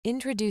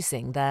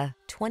Introducing the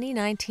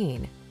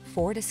 2019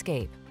 Ford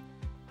Escape.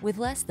 With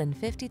less than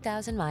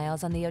 50,000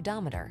 miles on the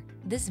odometer,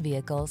 this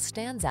vehicle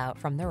stands out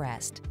from the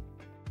rest.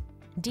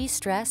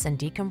 De-stress and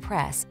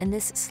decompress in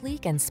this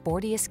sleek and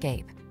sporty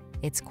Escape.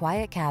 Its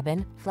quiet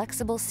cabin,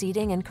 flexible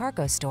seating and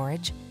cargo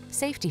storage,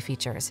 safety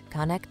features,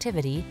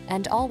 connectivity,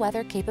 and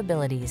all-weather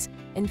capabilities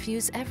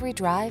infuse every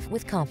drive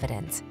with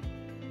confidence.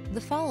 The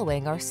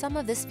following are some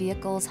of this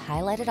vehicle's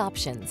highlighted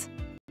options: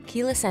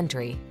 keyless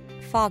entry,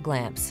 fog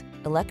lamps,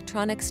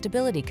 electronic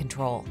stability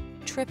control,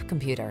 trip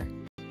computer,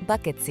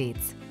 bucket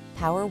seats,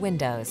 power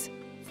windows,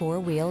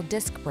 four-wheel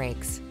disc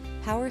brakes,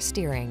 power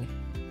steering.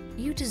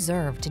 You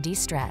deserve to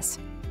de-stress.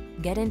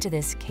 Get into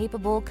this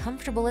capable,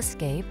 comfortable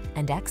Escape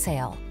and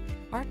exhale.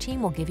 Our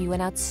team will give you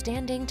an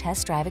outstanding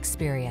test drive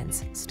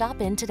experience.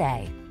 Stop in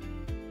today.